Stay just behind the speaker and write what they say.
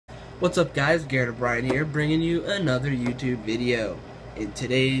What's up guys, Garrett O'Brien here, bringing you another YouTube video. In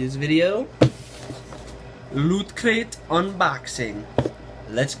today's video, Loot Crate unboxing.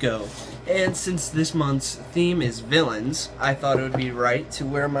 Let's go. And since this month's theme is villains, I thought it would be right to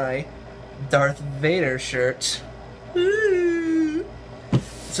wear my Darth Vader shirt.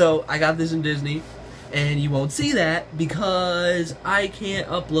 So I got this in Disney, and you won't see that because I can't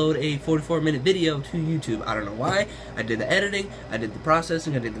upload a 44-minute video to YouTube. I don't know why. I did the editing, I did the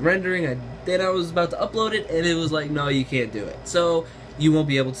processing, I did the rendering, then I was about to upload it, and it was like, no, you can't do it. So you won't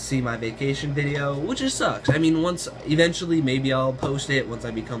be able to see my vacation video, which just sucks. I mean, eventually, maybe I'll post it once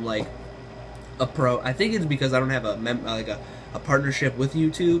I become like a pro. I think it's because I don't have a partnership with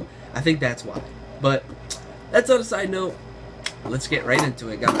YouTube. I think that's why. But that's on a side note. Let's get right into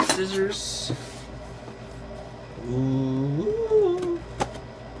it. Got my scissors. Ooh.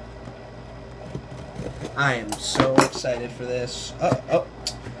 I am so excited for this.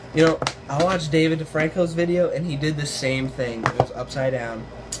 You know, I watched David DeFranco's video and he did the same thing. It was upside down.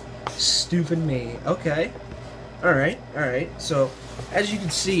 Stupid me. Okay. Alright. So, as you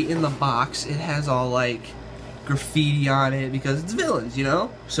can see in the box, it has all like graffiti on it because it's villains, you know?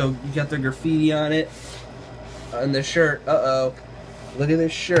 So, you got the graffiti on it. On the shirt. Look at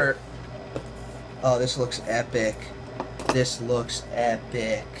this shirt. Oh, this looks epic. This looks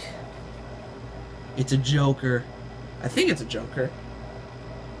epic. It's a Joker. I think it's a Joker.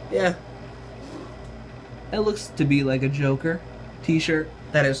 Yeah. It looks to be like a Joker t-shirt.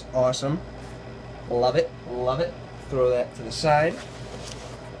 That is awesome. Love it. Love it. Throw that to the side.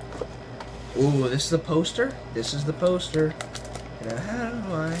 Ooh, this is the poster. This is the poster. And how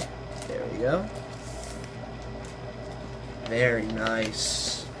do I... There we go. Very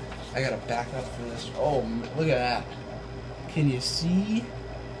nice. I gotta back up for this. Oh, look at that. Can you see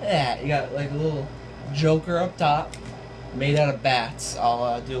that? You got like a little Joker up top, made out of bats.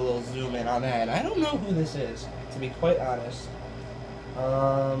 I'll do a little zoom in on that. I don't know who this is, to be quite honest.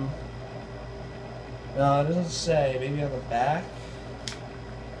 No, it doesn't say. Maybe on the back?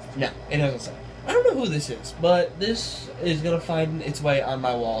 No, it doesn't say. I don't know who this is, but this is gonna find its way on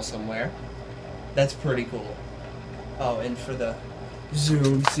my wall somewhere. That's pretty cool. Oh, and for the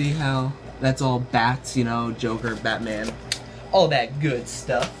zoom, see how that's all bats, you know, Joker, Batman, all that good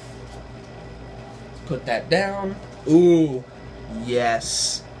stuff. Let's put that down. Ooh,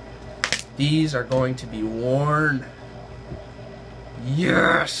 yes. These are going to be worn.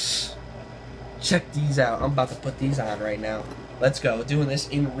 Yes. Check these out. I'm about to put these on right now. Let's go. Doing this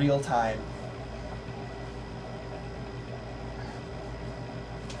in real time.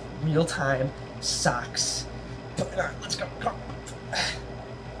 Real time socks. Put it on. Let's go. Come on.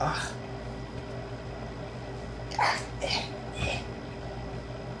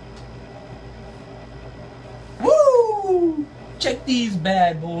 Woo! Check these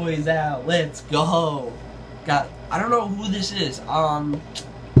bad boys out. Let's go. I don't know who this is. Oh,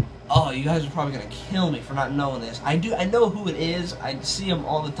 you guys are probably gonna kill me for not knowing this. I know who it is. I see him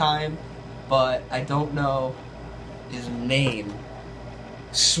all the time, but I don't know his name.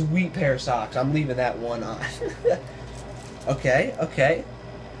 Sweet pair of socks. I'm leaving that one on. Okay.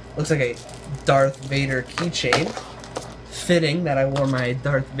 Looks like a Darth Vader keychain. Fitting that I wore my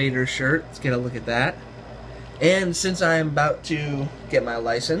Darth Vader shirt. Let's get a look at that. And since I'm about to get my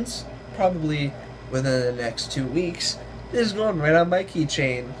license, probably within the next 2 weeks, this is going right on my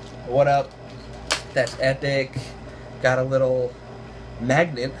keychain. What up? That's epic. Got a little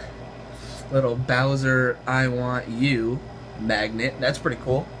magnet. Little Bowser I Want You magnet. That's pretty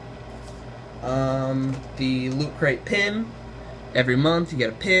cool. The Loot Crate pin. Every month you get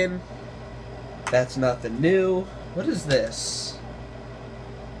a pin. That's nothing new. What is this?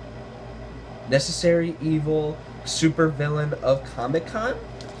 Necessary Evil Super Villain of Comic-Con?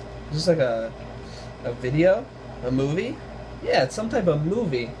 Is this like a video? A movie? Yeah, it's some type of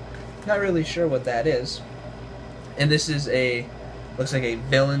movie. Not really sure what that is. And this is looks like a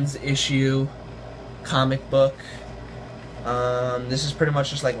villains issue comic book. This is pretty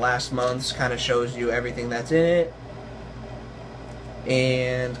much just like last month's, kind of shows you everything that's in it,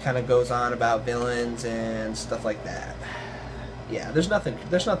 and kind of goes on about villains and stuff like that. Yeah, there's nothing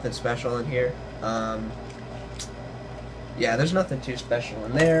special in here. Yeah, there's nothing too special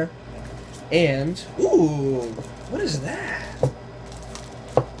in there. And ooh, what is that?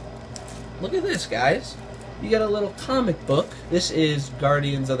 Look at this, guys. You got a little comic book. This is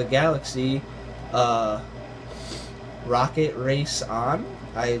Guardians of the Galaxy. Rocket Race On.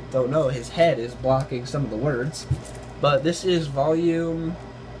 I don't know, his head is blocking some of the words, but this is volume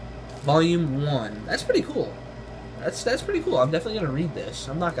 1. That's pretty cool. That's pretty cool. I'm definitely gonna read this.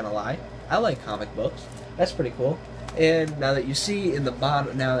 I'm not gonna lie. I like comic books. That's pretty cool. And now that you see in the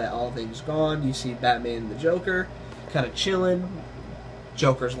bottom, now that all things gone, you see Batman and the Joker kind of chilling.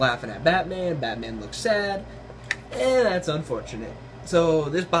 Joker's laughing at Batman. Batman looks sad, and that's unfortunate. So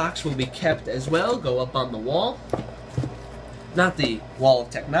this box will be kept as well, go up on the wall. Not the wall of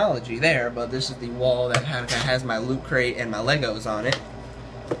technology there, but this is the wall that has my loot crate and my Legos on it.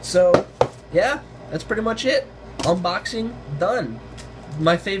 So, yeah, that's pretty much it. Unboxing done.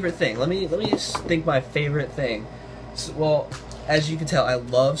 My favorite thing. Let me think my favorite thing. So, well, as you can tell, I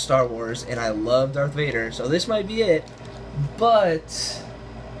love Star Wars and I love Darth Vader, so this might be it. But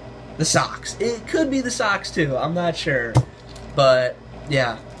the socks. It could be the socks too. I'm not sure. But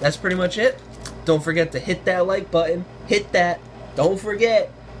yeah, that's pretty much it. Don't forget to hit that like button. Hit that. Don't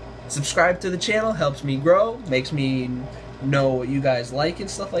forget. Subscribe to the channel. Helps me grow. Makes me know what you guys like and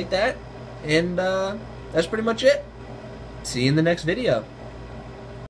stuff like that. And that's pretty much it. See you in the next video.